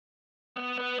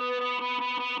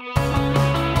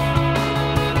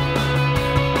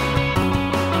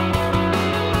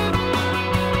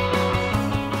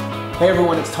Hey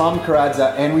everyone, it's Tom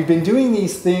Karadza, and we've been doing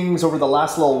these things over the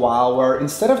last little while where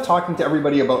instead of talking to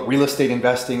everybody about real estate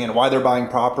investing and why they're buying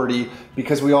property,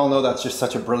 because we all know that's just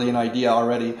such a brilliant idea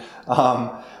already,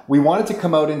 we wanted to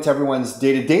come out into everyone's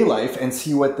day-to-day life and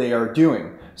see what they are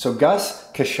doing. So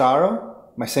Gus Casciaro,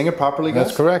 am I saying it properly, Gus?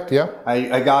 That's correct, yeah.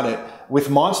 I got it. With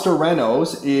Monster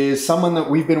Renos is someone that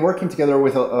we've been working together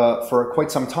with for quite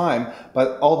some time.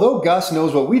 But although Gus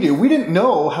knows what we do, we didn't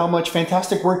know how much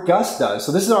fantastic work Gus does.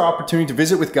 So this is our opportunity to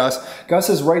visit with Gus. Gus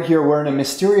is right here. We're in a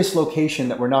mysterious location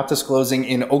that we're not disclosing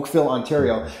in Oakville,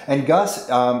 Ontario. And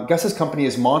Gus's company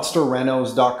is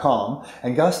monsterrenos.com.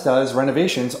 And Gus does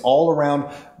renovations all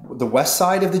around the west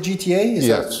side of the GTA? Is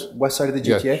yes. That west side of the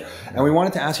GTA? Yes. And we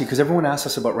wanted to ask you, because everyone asks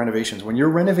us about renovations. When you're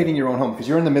renovating your own home, because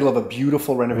you're in the middle of a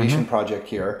beautiful renovation project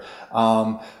here,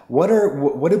 what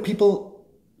do people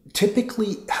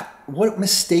typically, what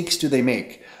mistakes do they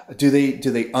make? Do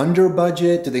they under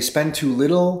budget? Do they spend too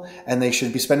little and they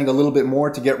should be spending a little bit more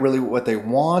to get really what they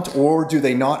want? Or do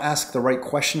they not ask the right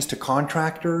questions to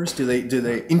contractors? Do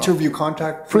they interview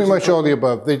contractors? Pretty much all the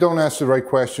above. They don't ask the right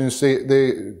questions.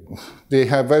 They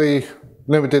have very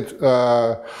limited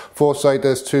foresight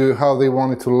as to how they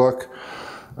want it to look.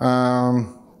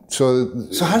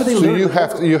 So how do they learn?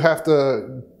 You have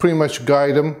to pretty much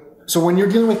guide them. So when you're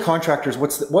dealing with contractors,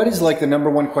 what is like the number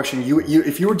one question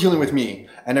if you were dealing with me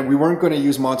and we weren't going to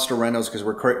use Monster Renos because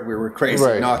we were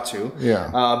crazy not to. Yeah.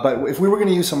 But if we were going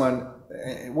to use someone,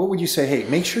 what would you say? Hey,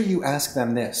 make sure you ask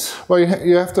them this. Well,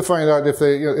 you have to find out if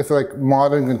they're like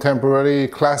modern, contemporary,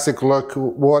 classic look.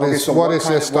 What is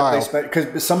their style?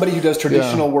 Because somebody who does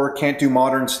traditional work can't do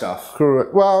modern stuff.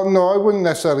 Correct. Well, no, I wouldn't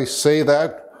necessarily say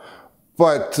that,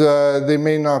 but they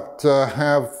may not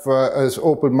have as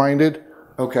open-minded.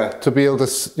 Okay. To be able to,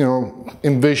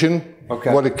 envision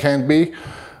what it can be.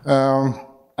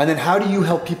 And then how do you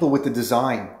help people with the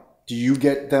design? Do you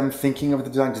get them thinking of the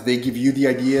design? Do they give you the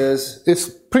ideas? It's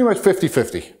pretty much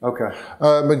 50-50. Okay.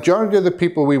 Majority of the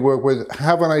people we work with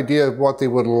have an idea of what they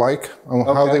would like and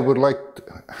how they would like to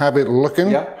have it looking.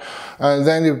 Yeah. And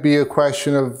then it would be a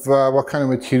question of what kind of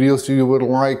materials you would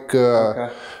like,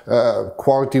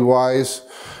 quality-wise.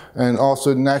 And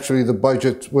also, naturally, the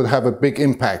budget would have a big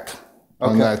impact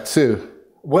on that too.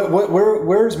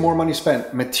 Where's more money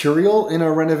spent? Material in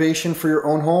a renovation for your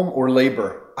own home or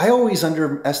labor? I always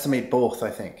underestimate both, I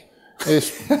think.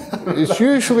 It's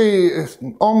usually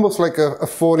almost like a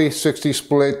 40-60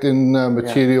 split in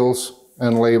materials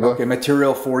and labor. Okay,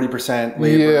 material 40%,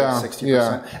 labor 60%.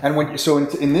 Yeah. And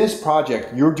in this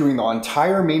project, you're doing the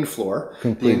entire main floor,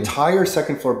 the entire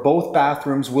second floor, both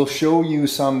bathrooms. We'll show you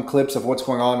some clips of what's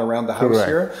going on around the house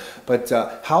here. But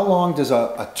how long does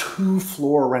a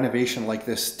 2-floor renovation like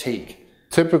this take?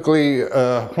 Typically,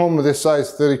 a home of this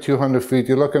size, 3,200 feet,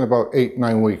 you're looking about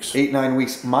 8-9 weeks. 8-9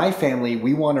 weeks. My family,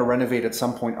 we want to renovate at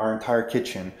some point our entire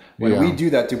kitchen. When we do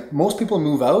that, do most people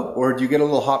move out, or do you get a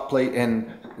little hot plate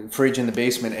and fridge in the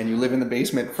basement and you live in the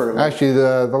basement for Actually,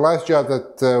 the last job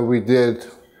that we did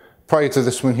prior to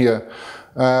this one here,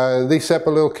 they set up a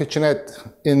little kitchenette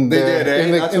in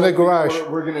the garage.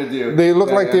 We're gonna do. They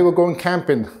looked like they were going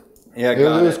camping. Yeah,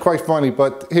 it was quite funny,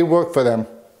 but it worked for them.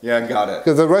 Yeah, got it.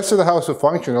 Because the rest of the house was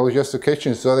functional. It was just the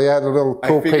kitchen, so they had a little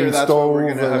propane stove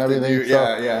and everything.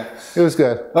 Yeah. It was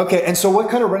good. Okay, and so what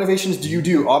kind of renovations do you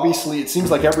do? Obviously, it seems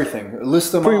like everything.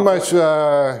 List them pretty much.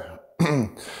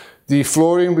 The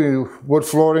flooring, wood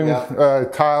flooring,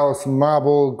 tiles,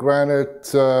 marble, granite,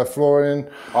 flooring.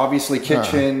 Obviously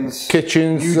kitchens.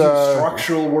 Kitchens. You do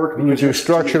structural work. You do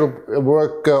structural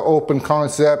work, open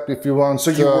concept if you want.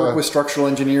 So you work with structural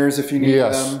engineers if you need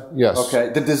them? Yes. Okay.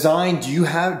 The design, do you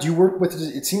work with,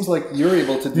 it seems like you're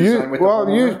able to design with the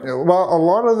well, a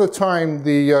lot of the time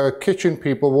the kitchen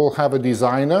people will have a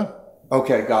designer.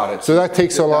 Okay, got it. So that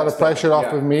takes a lot of pressure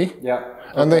off of me. Yeah.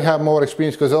 And they have more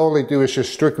experience because all they do is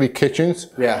just strictly kitchens.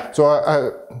 Yeah. So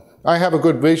I have a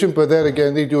good vision, but then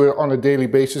again, they do it on a daily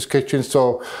basis, kitchens.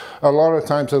 So a lot of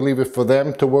times I leave it for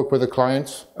them to work with the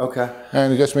clients. Okay.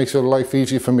 And it just makes their life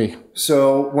easy for me.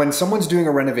 So when someone's doing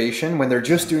a renovation, when they're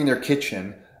just doing their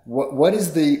kitchen, what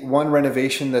is the one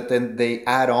renovation that then they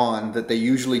add on that they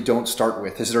usually don't start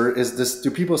with?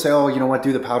 Do people say, oh, you know what,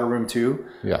 do the powder room too?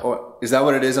 Yeah. Or is that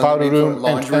what it is? Powder room,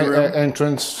 laundry room?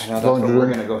 Entrance, I know, that's what we're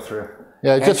going to go through.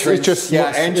 Yeah, entrance,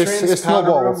 it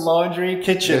snowballs. Room, laundry,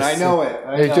 kitchen. I know it.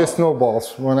 It just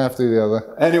snowballs one after the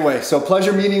other. Anyway, so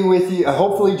pleasure meeting with you.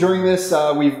 Hopefully during this,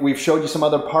 we've showed you some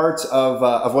other parts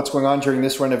of what's going on during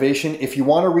this renovation. If you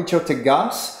want to reach out to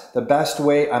Gus, the best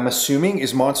way, I'm assuming,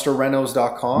 is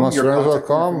monsterrenos.com.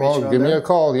 Monsterrenos.com. Or give me a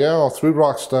call, or through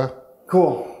Rockstar.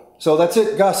 Cool. So that's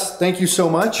it, Gus. Thank you so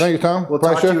much. Thank you, Tom. We'll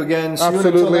talk to you again soon.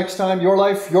 Until next time, your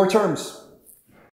life, your terms.